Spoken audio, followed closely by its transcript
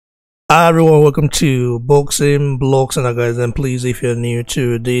Hi everyone, welcome to Boxing Blogs and guys, and please, if you're new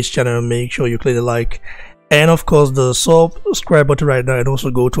to this channel, make sure you click the like and of course the subscribe button right now, and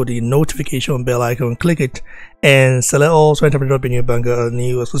also go to the notification bell icon, click it and select all so anytime I drop a new banger, a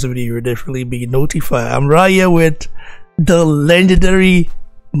new exclusive video, you'll definitely be notified. I'm right here with the legendary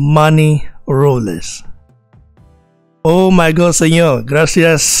Manny Robles. Oh my god, señor,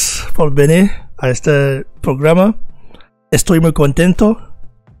 gracias por venir a este programa. Estoy muy contento.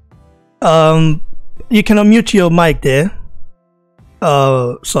 You can unmute your mic there.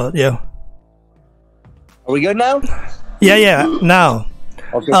 So yeah. Are we good now? Yeah, now.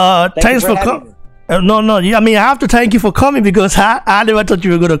 Okay. Thanks for coming. No, I mean, I have to thank you for coming because I never thought you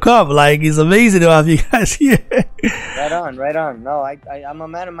were going to come. Like, it's amazing to have you guys here. Right on. No, I'm a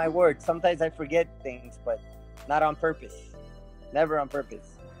man of my word. Sometimes I forget things, but not on purpose. Never on purpose.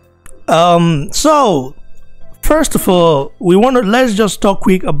 So first of all, let's just talk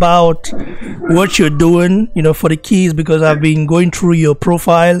quick about what you're doing, for the kids, because I've been going through your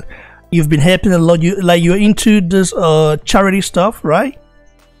profile. You've been helping a lot. You're into this charity stuff, right?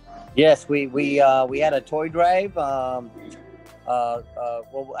 Yes, we had a toy drive. Well,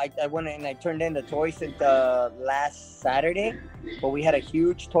 I went and I turned in the toys since last Saturday, but we had a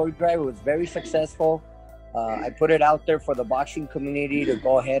huge toy drive. It was very successful. I put it out there for the boxing community to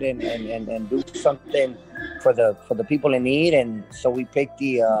go ahead and do something for the people in need, and so we picked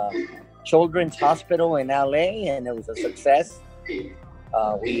the Children's Hospital in LA, and it was a success. It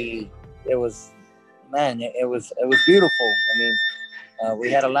was beautiful. I mean,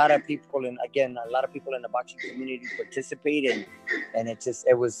 we had a lot of people, and again, a lot of people in the boxing community participate, and it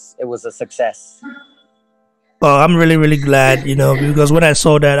was a success. Well, I'm really glad, because when I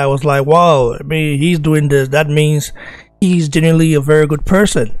saw that, I was like, wow, I mean, he's doing this. That means he's genuinely a very good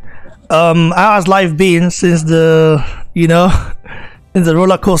person. How has life been since the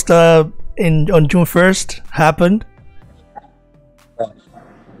roller coaster on June 1st happened?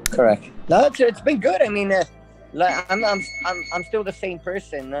 Correct. No, it's been good. I mean, I'm still the same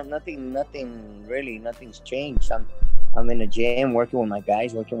person. Nothing's changed. I'm in the gym, working with my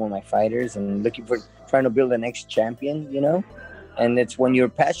guys, working with my fighters, and trying to build the next champion, And it's when you're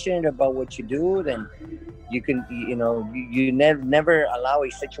passionate about what you do, then you can, you never allow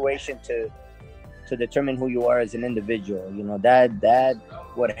a situation to determine who you are as an individual. That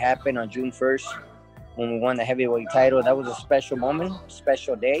what happened on June 1st when we won the heavyweight title, that was a special moment,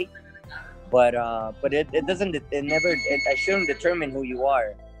 special day. But it shouldn't determine who you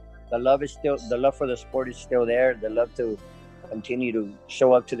are. The love for the sport is still there. The love to continue to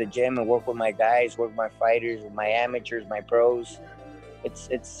show up to the gym and work with my guys, work with my fighters, with my amateurs, my pros.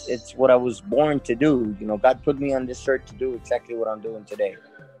 It's what I was born to do. God put me on this earth to do exactly what I'm doing today.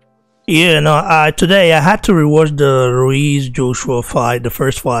 Yeah, no. Today I had to rewatch the Ruiz Joshua fight, the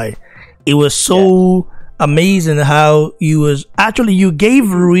first fight. It was so amazing how you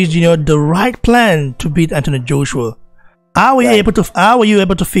gave Ruiz, the right plan to beat Anthony Joshua. How were you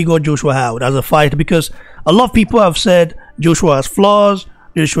able to figure Joshua out as a fighter? Because a lot of people have said Joshua has flaws,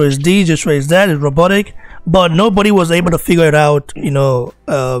 Joshua is this, Joshua is that, is robotic, but nobody was able to figure it out,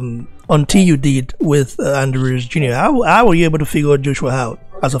 until you did with Ruiz Jr. How were you able to figure Joshua out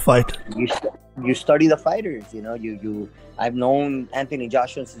as a fighter? You study the fighters, I've known Anthony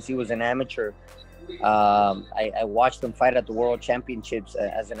Joshua since he was an amateur. I watched him fight at the World Championships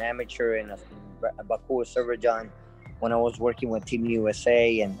as an amateur in Baku, Azerbaijan, when I was working with Team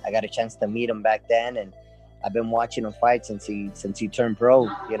USA, and I got a chance to meet him back then, and I've been watching him fight since he turned pro,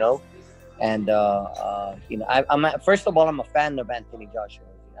 And first of all, I'm a fan of Anthony Joshua.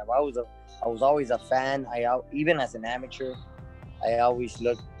 I was always a fan. Even as an amateur, I always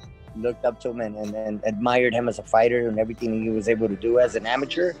looked up to him and admired him as a fighter and everything he was able to do as an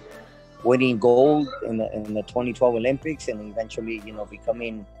amateur, winning gold in the 2012 Olympics, and eventually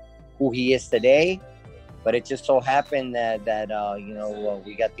becoming who he is today. But it just so happened that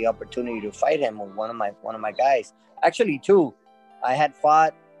we got the opportunity to fight him with one of my guys. Actually, two. I had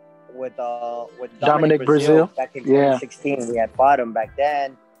fought with Dominic Brazil back in 2016. We had fought him back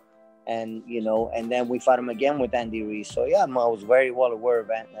then, and then we fought him again with Andy Ruiz. So I was very well aware of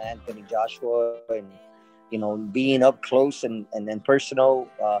Anthony Joshua, and being up close and personal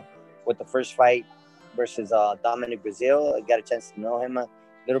with the first fight versus Dominic Brazil. I got a chance to know him a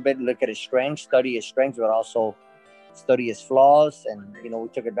little bit, look at his strengths, study his strengths, but also study his flaws. And, we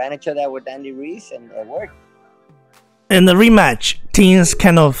took advantage of that with Andy Ruiz, and it worked. In the rematch, things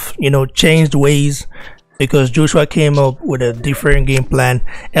kind of, changed ways. because Joshua came up with a different game plan.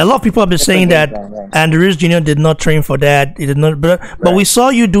 And a lot of people have been saying Different game that plan, right. Andrews Jr. did not train for that. He did not, but we Right. saw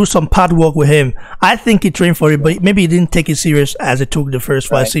you do some pad work with him. I think he trained for it, but maybe he didn't take it serious as it took the first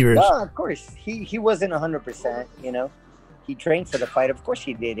fight Right. serious. No, of course. He wasn't 100%, you know. He trained for the fight. Of course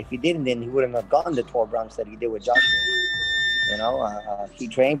he did. If he didn't, then he wouldn't have gone the 12 rounds that he did with Joshua. You know, he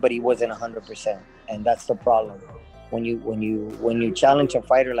trained, but he wasn't 100%. And that's the problem. When you challenge a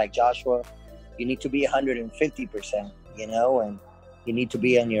fighter like Joshua, you need to be 150%, you know, and you need to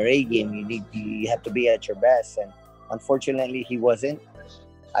be on your A game. You have to be at your best. And unfortunately, he wasn't.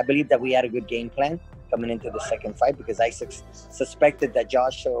 I believe that we had a good game plan coming into the second fight because I suspected that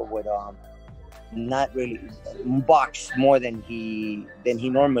Joshua would not really box more than he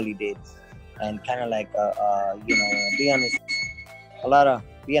normally did, and kind of like you know, be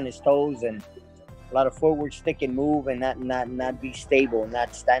on his toes and a lot of forward stick and move and not be stable,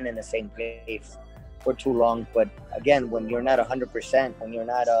 not stand in the same place for too long. But again, when you're not 100%, when you're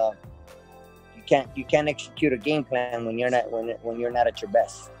not you can't execute a game plan when you're not at your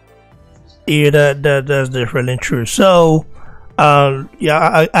best. Yeah, that's definitely true. So,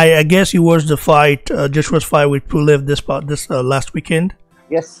 yeah, I guess you watched the fight, Joshua's fight with Pulev this last weekend.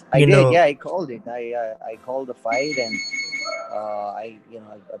 Yes, I You did. know- Yeah, I called it. I called the fight, and I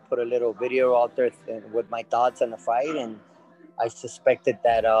put a little video out there with my thoughts on the fight, and I suspected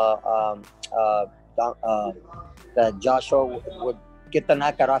that that Joshua would get the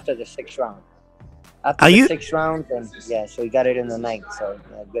knockout after the 6th round. After Are the you- 6th round, and yeah, so he got it in the 9th. So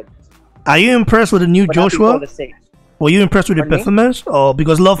yeah, good. Are you impressed with the new But not before Joshua? the 6th. Were you impressed with the Pardon me? performance, or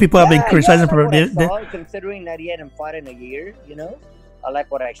because a lot of people have been criticizing? I like what I they- saw, considering that he hadn't fought in a year, you know. I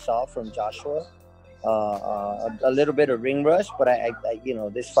like what I saw from Joshua. A little bit of ring rush, but I you know,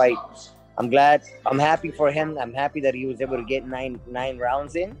 this fight, I'm happy for him. I'm happy that he was able to get nine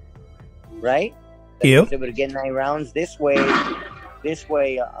rounds in, right? That he Yeah. was able to get 9 rounds this way.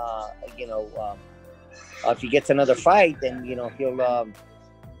 You know, if he gets another fight, then you know he'll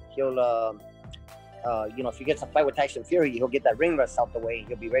you know, if he gets a fight with Tyson Fury, he'll get that ring rust out the way.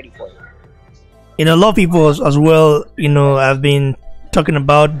 He'll be ready for it. You know, a lot of people as well, you know, have been talking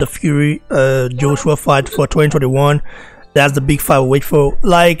about the Fury Joshua fight for 2021. That's the big fight we wait for.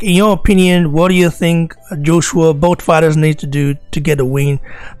 Like, in your opinion, what do you think Joshua, both fighters, need to do to get a win?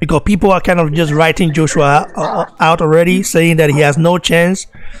 Because people are kind of just writing Joshua out already, saying that he has no chance.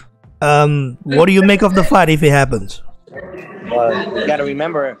 What do you make of the fight if it happens? You got to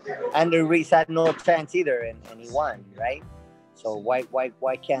remember, Andrew Ruiz had no chance either, and he won, right? So why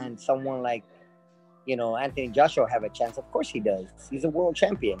can't someone like, you know, Anthony Joshua have a chance? Of course he does. He's a world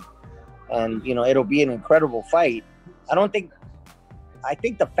champion, and you know it'll be an incredible fight. I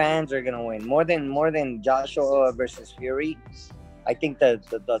think the fans are gonna win more than Joshua versus Fury. I think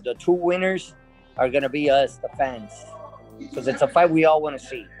the two winners are gonna be us, the fans, because it's a fight we all want to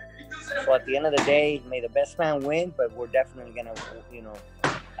see. So at the end of the day, may the best man win, but we're definitely gonna, you know,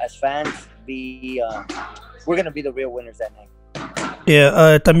 as fans, we're gonna be the real winners that night.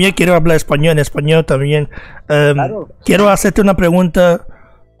 Yeah, también quiero hablar en español también. Claro. Quiero hacerte una pregunta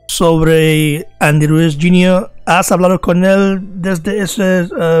sobre Andy Ruiz Jr. ¿Has hablado con él desde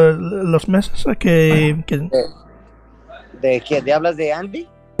los meses que ¿De qué? ¿De hablas de Andy?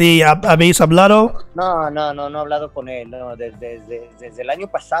 sí, habéis hablado? No he hablado con él. No, desde el año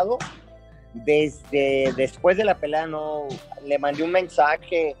pasado, después de la pelea, no, le mandé un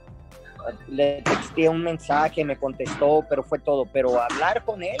mensaje, le texté un mensaje, me contestó, pero fue todo. Pero hablar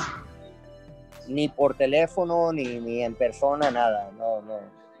con él, ni por teléfono, ni en persona, nada. No.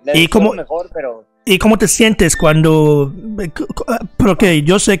 Le ¿Y deseo cómo- lo mejor, pero ¿Y cómo te sientes cuando... Porque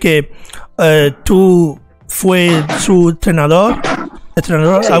yo sé que tú fue su entrenador, Sí.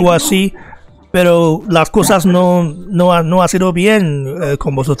 algo así, pero las cosas no ha sido bien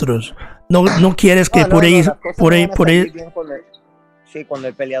con vosotros. No quieres que las por ahí... cosas Por no ahí, van a por salir ahí bien cuando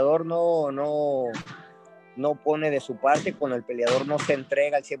el peleador no pone de su parte, cuando el peleador no se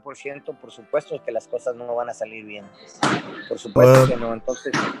entrega al 100%, por supuesto que las cosas no van a salir bien. Por supuesto que no.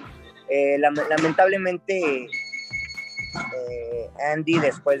 Entonces, lamentablemente, Andy,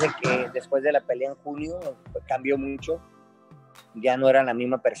 después de la pelea en junio, cambió mucho. Ya no era la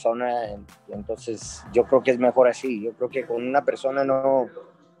misma persona. Entonces, yo creo que es mejor así. Yo creo que con una persona no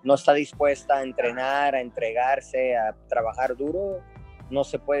está dispuesta a entrenar, a entregarse, a trabajar duro, no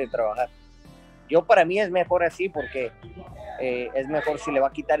se puede trabajar. Para mí es mejor así, porque es mejor si le va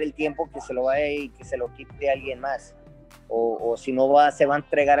a quitar el tiempo que se lo quite a alguien más, o si no se va a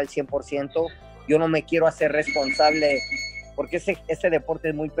entregar al 100%. Yo no me quiero hacer responsable, porque ese deporte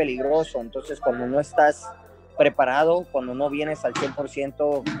es muy peligroso. Entonces, cuando no estás preparado, cuando no vienes al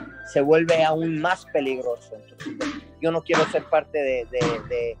 100%, se vuelve aún más peligroso. Entonces, yo no quiero ser parte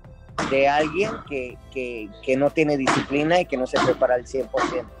de alguien que no tiene disciplina y que no se prepara al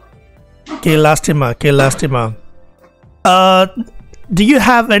 100%. Qué lástima, qué lástima. Do you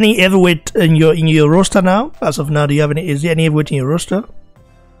have any heavyweight in your roster now? As of now, do you have any? Is there any heavyweight in your roster?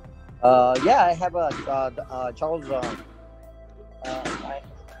 Yeah, I have Charles.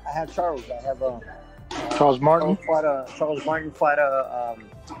 I have Charles. I have Charles Martin. Charles Martin fought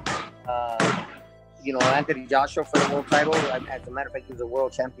Anthony Joshua for the world title. As a matter of fact, he was a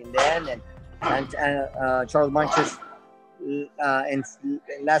world champion then, and Charles Martin just in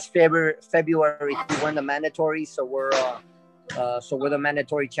last February he won the mandatory. So we're the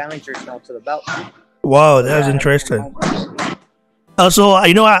mandatory challengers now to the belt. Wow, that's interesting. So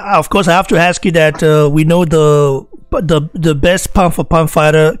of course, I have to ask you that we know the best pound for pound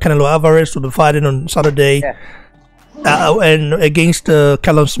fighter, Canelo Alvarez, will be fighting on Saturday, and against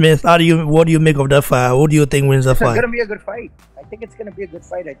Callum Smith. What do you make of that fight? What do you think wins that fight? It's going to be a good fight. I think it's going to be a good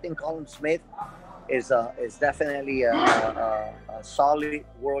fight. I think Callum Smith is definitely a solid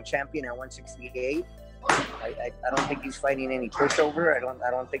world champion at 168. I don't think he's fighting any pushover. I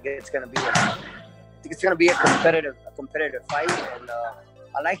don't think it's going to be. I think it's going to be a competitive fight, and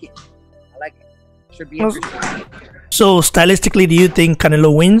I like it. Should be interesting. So stylistically, do you think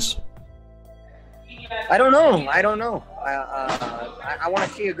Canelo wins? I don't know. I want to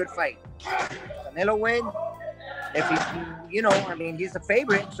see a good fight. Canelo win. If he's the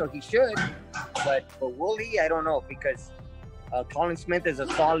favorite, so he should. But will he? I don't know, because Colin Smith is a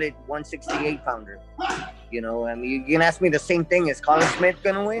solid 168 pounder. You can ask me the same thing. Is Colin Smith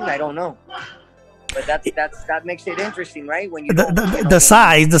gonna win? I don't know. But that makes it interesting, right? When the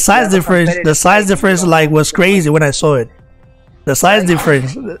size difference was crazy when I saw it. The size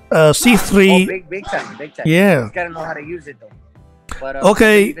difference, C3. Big time. Yeah. You gotta know how to use it though. But,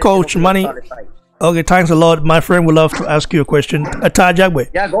 okay, Coach Manny. Okay, thanks a lot. My friend would love to ask you a question. Tajagwe.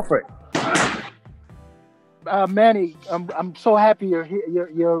 Yeah, go for it. Manny, I'm so happy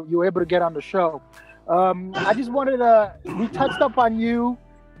you're able to get on the show. I just wanted to. We touched up on you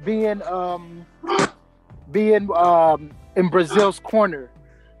being in Brazil's corner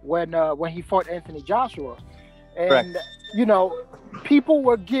when he fought Anthony Joshua, and people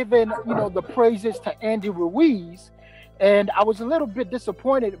were giving the praises to Andy Ruiz, and I was a little bit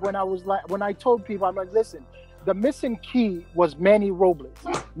disappointed when I told people, I'm like, listen, the missing key was Manny Robles.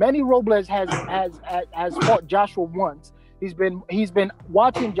 Manny Robles has fought Joshua once. He's been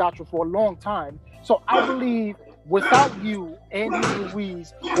watching Joshua for a long time, so I believe without you, Andy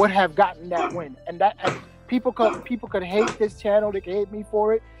Ruiz would have gotten that win. And people could hate this channel, they could hate me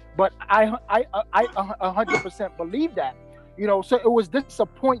for it, but I 100% believe that. So it was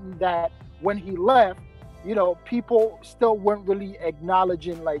disappointing that when he left, people still weren't really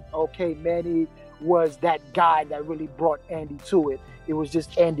acknowledging, like, okay, Manny was that guy that really brought Andy to it. It was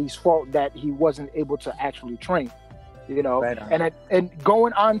just Andy's fault that he wasn't able to actually train. Right on. And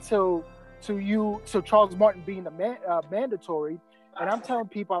going on to Charles Martin being the mandatory, and I'm telling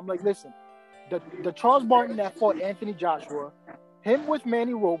people, I'm like, listen, the Charles Martin that fought Anthony Joshua, him with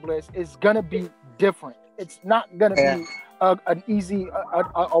Manny Robles is gonna be different. It's not gonna be an easy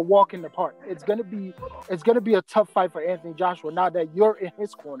a walk in the park. It's gonna be a tough fight for Anthony Joshua now that you're in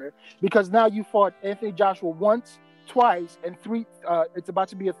his corner, because now you fought Anthony Joshua once, twice, and three. It's about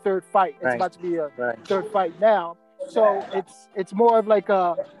to be a third fight. It's about to be a third fight now. So it's more of like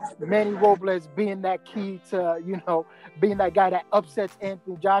Manny Robles being that key to, being that guy that upsets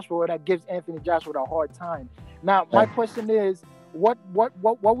Anthony Joshua or that gives Anthony Joshua a hard time. Now, my question is, what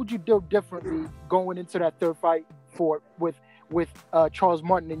would you do differently going into that third fight with Charles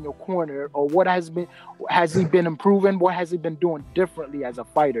Martin in your corner, or has he been improving? What has he been doing differently as a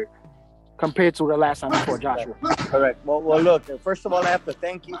fighter compared to the last time he fought Joshua? Correct. Well, look. First of all, I have to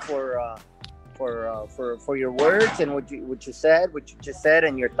thank you for your words and what you just said,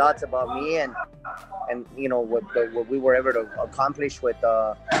 and your thoughts about me, and what we were able to accomplish with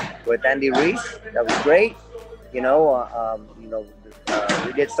Andy Ruiz. That was great. We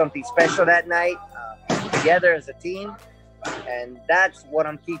did something special that night together as a team, and that's what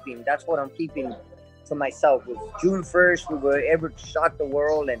I'm keeping. That's what I'm keeping to myself. With June 1st, we were able to shock the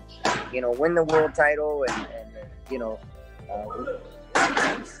world and win the world title, and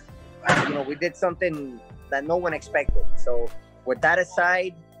we did something that no one expected. So with that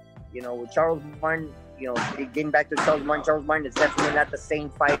aside, with Charles Martin, getting back to Charles Martin is definitely not the same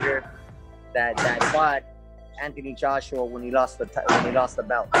fighter that fought Anthony Joshua when he lost the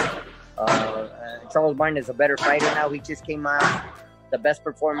belt. Charles Martin is a better fighter now. He just came out the best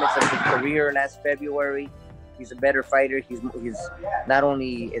performance of his career last February. He's a better fighter. He's not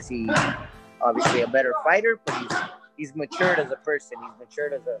only is he obviously a better fighter, but he's matured as a person. He's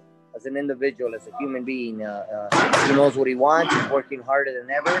matured as an individual, as a human being. He knows what he wants. He's working harder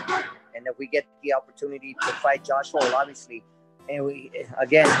than ever. And if we get the opportunity to fight Joshua, well, obviously, and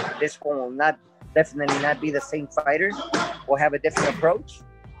this will definitely not be the same fighter. We'll have a different approach.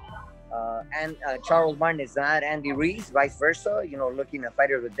 And Charles Martin is not Andy Ruiz, vice versa. Looking at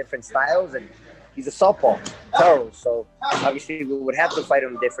fighters with different styles, and he's a southpaw, Charles. So obviously, we would have to fight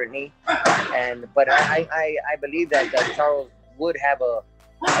him differently. But I believe that Charles would have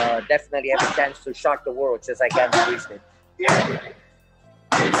definitely have a chance to shock the world, just like Andy Ruiz did.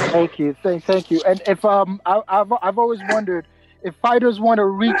 Thank you. And if I've always wondered, if fighters want to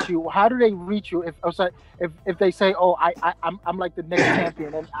reach you, how do they reach you? If they say, "Oh, I'm like the next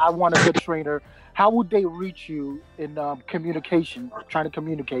champion, and I want a good trainer," how would they reach you in communication? Trying to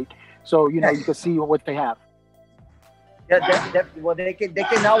communicate, so you can see what they have. Yeah, well, they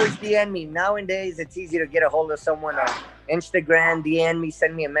can always DM me. Nowadays, it's easy to get a hold of someone on Instagram. DM me,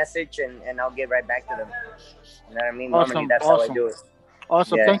 send me a message, and I'll get right back to them. You know what I mean? Normally, that's how I do it.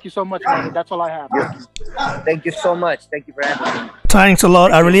 Awesome. Yeah. Thank you so much, Manny. That's all I have. Thank you so much. Thank you for having me. Thanks a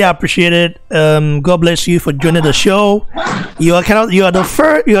lot. I really appreciate it. God bless you for joining the show. You are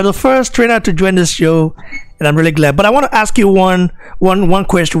the first trainer to join this show, and I'm really glad. But I want to ask you one more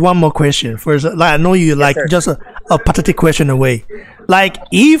question first. Like, I know you like just a pathetic question away. Like,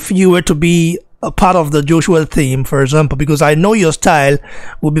 if you were to be a part of the Joshua team, for example, because I know your style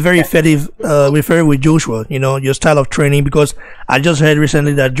will be very effective with Joshua, your style of training, because I just heard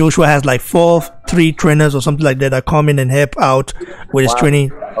recently that Joshua has like 3 trainers or something like that come in and help out with his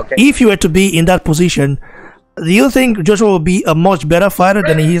training. Okay. If you were to be in that position, do you think Joshua will be a much better fighter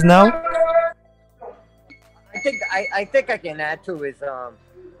than he is now? I think I can add to his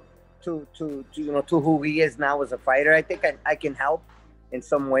to who he is now as a fighter. I think I can help in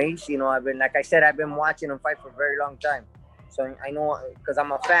some ways. I've been watching him fight for a very long time. So I know, because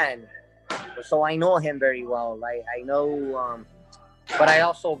I'm a fan. So I know him very well. I know, but I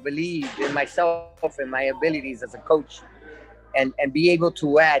also believe in myself and my abilities as a coach, and be able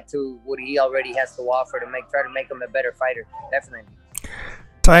to add to what he already has to offer to try to make him a better fighter. Definitely.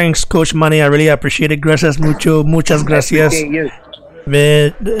 Thanks, Coach Manny. I really appreciate it. Gracias mucho. Muchas gracias.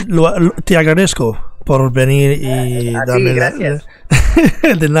 Te agradezco por venir y darme gracias.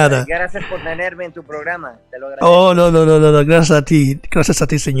 De nada. Gracias por tenerme en tu programa. Te lo agradezco. Oh, no. Gracias a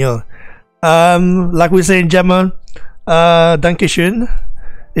ti, señor. Like we say in German, danke schön.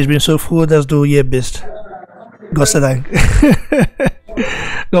 Ich bin so froh, dass du hier bist. Gott sei Dank.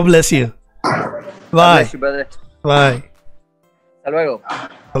 God bless you. Bye. God bless you, brother. Bye. Hasta luego.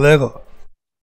 Hasta luego.